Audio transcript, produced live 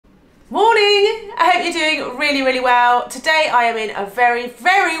Morning! I hope you're doing really well. Today I am in a very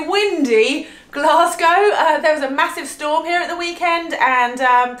windy Glasgow. There was a massive storm here at the weekend and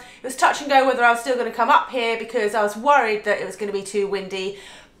it was touch and go whether I was still going to come up here because I was worried that it was going to be too windy.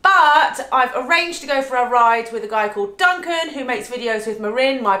 But I've arranged to go for a ride with a guy called Duncan who makes videos with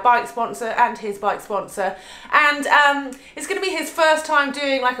Marin, my bike sponsor, and his bike sponsor. And it's going to be his first time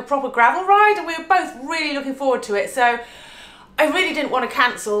doing like a proper gravel ride and we were both really looking forward to it. So I really didn't want to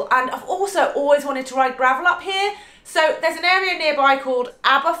cancel, and I've also always wanted to ride gravel up here. So there's an area nearby called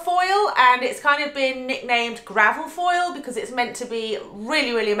Aberfoyle and it's kind of been nicknamed Gravelfoyle because it's meant to be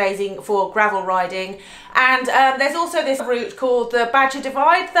really amazing for gravel riding. And there's also this route called the Badger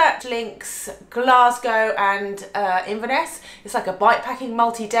Divide that links Glasgow and Inverness. It's like a bikepacking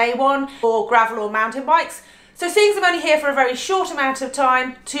multi-day one for gravel or mountain bikes. So seeing as I'm only here for a very short amount of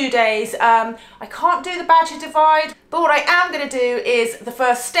time, 2 days, I can't do the Badger Divide, but what I am going to do is the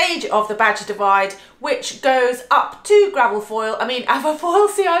first stage of the Badger Divide, which goes up to Aberfoyle,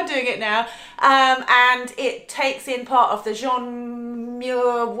 see how I'm doing it now, and it takes in part of the Jean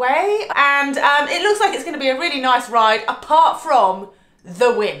Muir Way, and it looks like it's going to be a really nice ride, apart from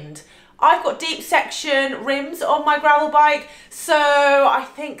the wind. I've got deep section rims on my gravel bike, so I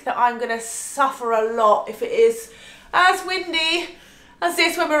think that I'm going to suffer a lot if it is as windy as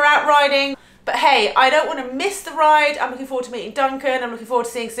this when we're out riding. But hey, I don't want to miss the ride. I'm looking forward to meeting Duncan. I'm looking forward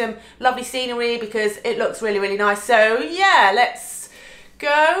to seeing some lovely scenery because it looks really nice. So yeah, let's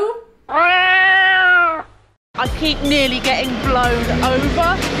go. I keep nearly getting blown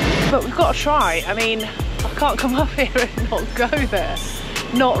over, but we've got to try. I mean, I can't come up here and not go there.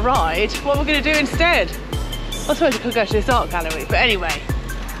 Not ride. What are we going to do instead? I suppose we could go to this art gallery, but anyway,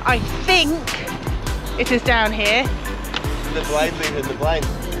 I think it is down here. The blind leading the blind.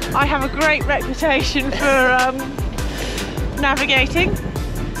 I have a great reputation for navigating.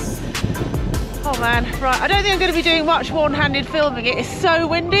 Oh man, right, I don't think I'm going to be doing much one-handed filming. It is so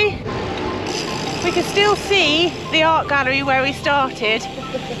windy. We can still see the art gallery where we started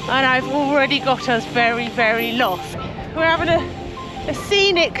and I've already got us very lost. We're having a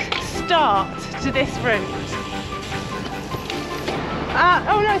scenic start to this route.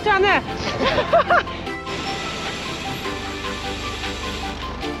 Oh no, it's down there.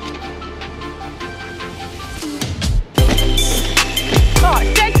 Oh,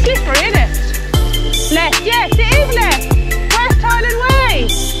 it's dead slippery, isn't it? Left, yes, it is left. West Highland Way.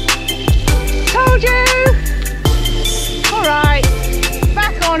 Told you. All right,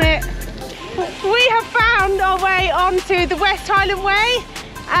 back on it. We have found our way onto the West Highland Way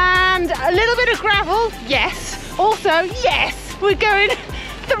and a little bit of gravel, yes. Also, yes, we're going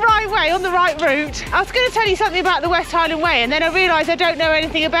the right way, on the right route. I was going to tell you something about the West Highland Way and then I realised I don't know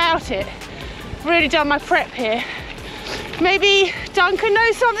anything about it. Really done my prep here. Maybe Duncan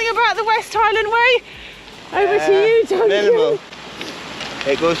knows something about the West Highland Way? Over to you, Duncan. Minimal.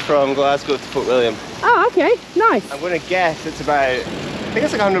 It goes from Glasgow to Fort William. Oh, okay, nice. I'm going to guess it's about, I think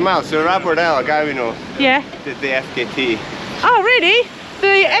it's like 100 miles. So Aberfoyle, a guy we know, did the FKT. Oh, really?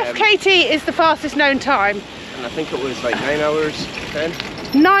 The FKT is the fastest known time. And I think it was like 9 hours 10.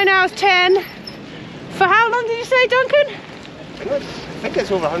 9 hours 10. For how long did you say, Duncan? I think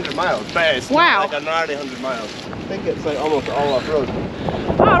it's over 100 miles, but it's not like a gnarly 100 miles. I think it's like almost all off-road.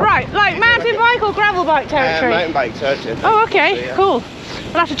 Oh, right, like mountain bike or gravel bike territory? Mountain bike territory. Oh, okay, so, yeah. Cool.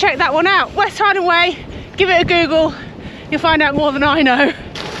 We'll have to check that one out. West Highland Way, give it a Google. You'll find out more than I know.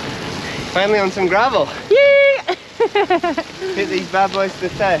 Finally on some gravel. Yay! Hit these bad boys to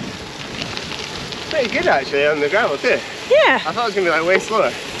the test. Pretty good actually on the gravel too. Yeah. I thought it was going to be like way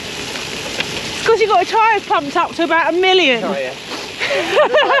slower. It's because you've got your tyres pumped up to about 1 million. Oh yeah.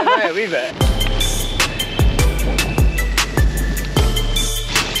 A wee bit.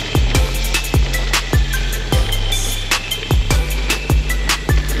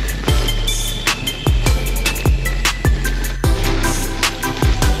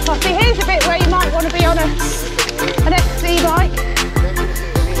 See, here's a bit where you might want to be on an XC bike.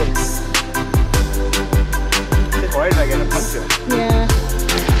 Why did I get a puncture? Yeah.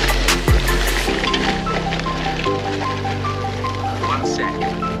 One sec.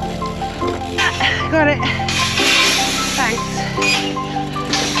 Got it. Thanks.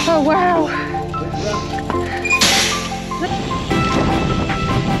 Oh wow.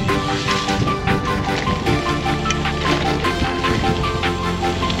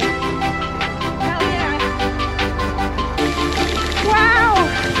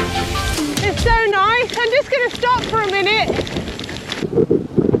 Stop for a minute. I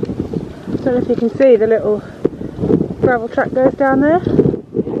don't know if you can see the little gravel track goes down there.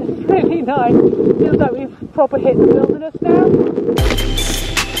 It's really nice. Feels like we've proper hit the wilderness now.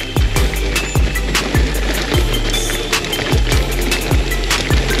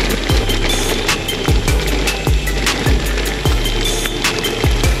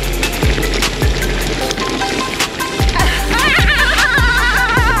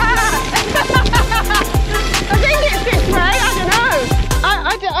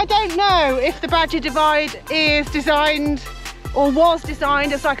 Badger Divide is designed, or was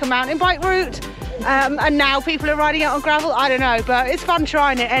designed, as like a mountain bike route, and now people are riding it on gravel. I don't know, but it's fun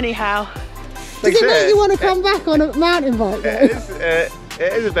trying it anyhow. Does it make you want to come back on a mountain bike though? It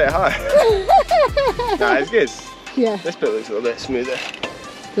is a bit hard. Nah, it's good. Yeah. This bit looks a little bit smoother.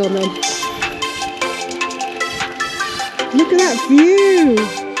 Go on then. Look at that view!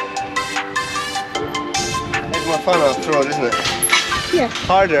 It's more fun off-road, isn't it? Yeah.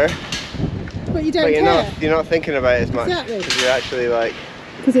 Harder, but you don't but care. You're not thinking about it as much. Exactly. Because you're actually like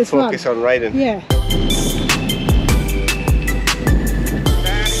It's focus fun. on riding. Yeah.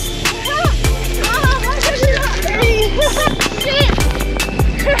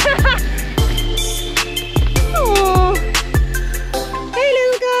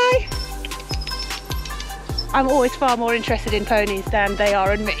 I'm always far more interested in ponies than they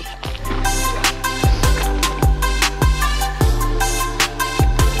are in me.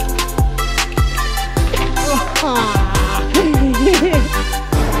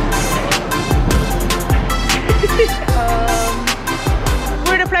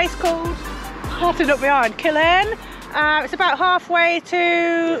 We're in a place called, I have to look behind, Killeen. It's about halfway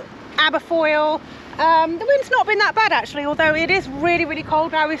to Aberfoyle. The wind's not been that bad actually, although it is really, really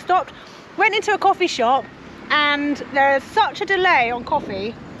cold now. We've stopped, went into a coffee shop, and there's such a delay on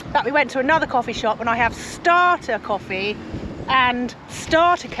coffee that we went to another coffee shop, and I have starter coffee and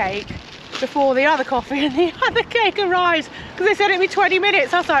starter cake before the other coffee and the other cake arrives, because they said it'd be 20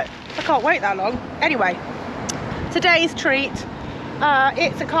 minutes. I was like, I can't wait that long. Anyway, today's treat,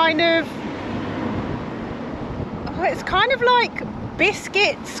 it's a kind of, it's kind of like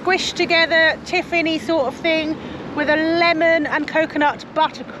biscuit squished together tiffany sort of thing with a lemon and coconut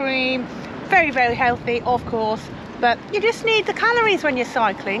buttercream. Very, very healthy, of course, but you just need the calories when you're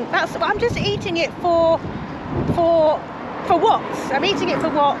cycling. That's, I'm just eating it for watts. I'm eating it for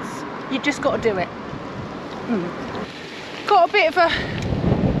watts. You've just got to do it. Got a bit of a,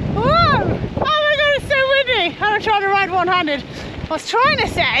 whoa! Oh my god, it's so windy! And I'm trying to ride one-handed. I was trying to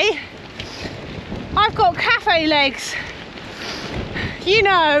say, I've got cafe legs. You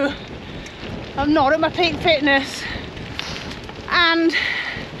know, I'm not at my peak fitness, and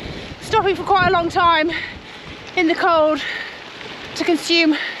stopping for quite a long time in the cold to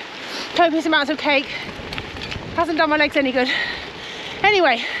consume copious amounts of cake hasn't done my legs any good.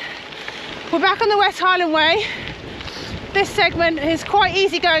 Anyway, we're back on the West Highland Way. This segment is quite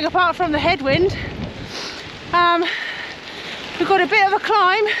easy going apart from the headwind. We've got a bit of a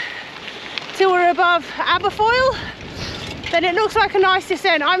climb till we're above Aberfoyle. Then it looks like a nice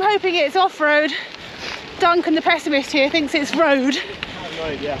descent. I'm hoping it's off-road. Duncan, the pessimist here, thinks it's road.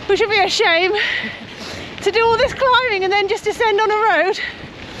 Which would be a shame to do all this climbing and then just descend on a road.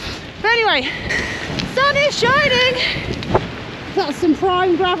 But anyway, sun is shining. That's some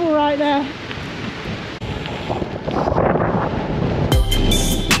prime gravel right there.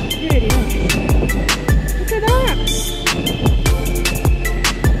 Really nice. Look at that.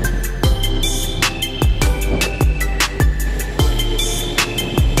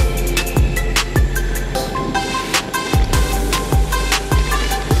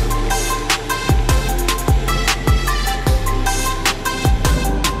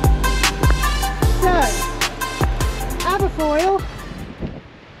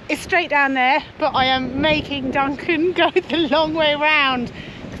 It's straight down there, but I am making Duncan go the long way round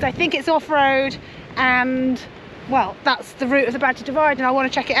because I think it's off-road, and well, that's the route of the Badger Divide and I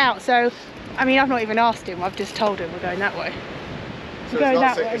want to check it out. So I mean, I've not even asked him, I've just told him we're going that way. So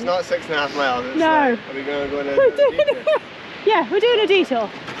it's not 6.5 miles. It's no. Like, are we going to go in a detour? Yeah, we're doing a detour.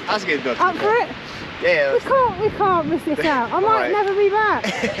 That's good. Up for it? Yeah. We can't miss this out. I might never be back.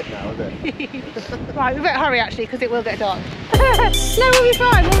 No, we'll do it. Right, we better hurry actually because it will get dark. No, we'll be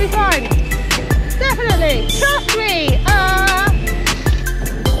fine, we'll be fine. Definitely, trust me.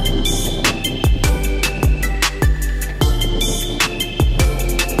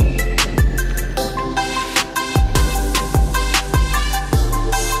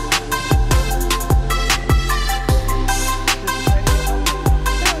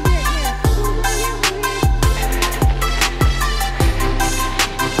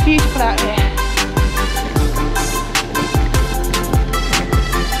 Beautiful out here.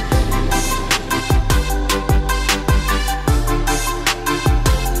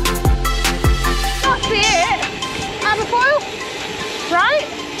 Must be it. Aberfoyle, right?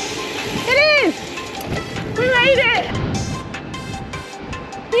 It is. We made it.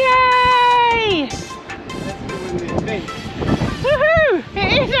 Yay! Woohoo! It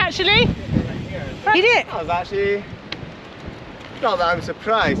is actually. You did it. That was actually, not that I'm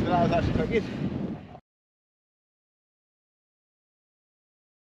surprised, but that was actually quite good.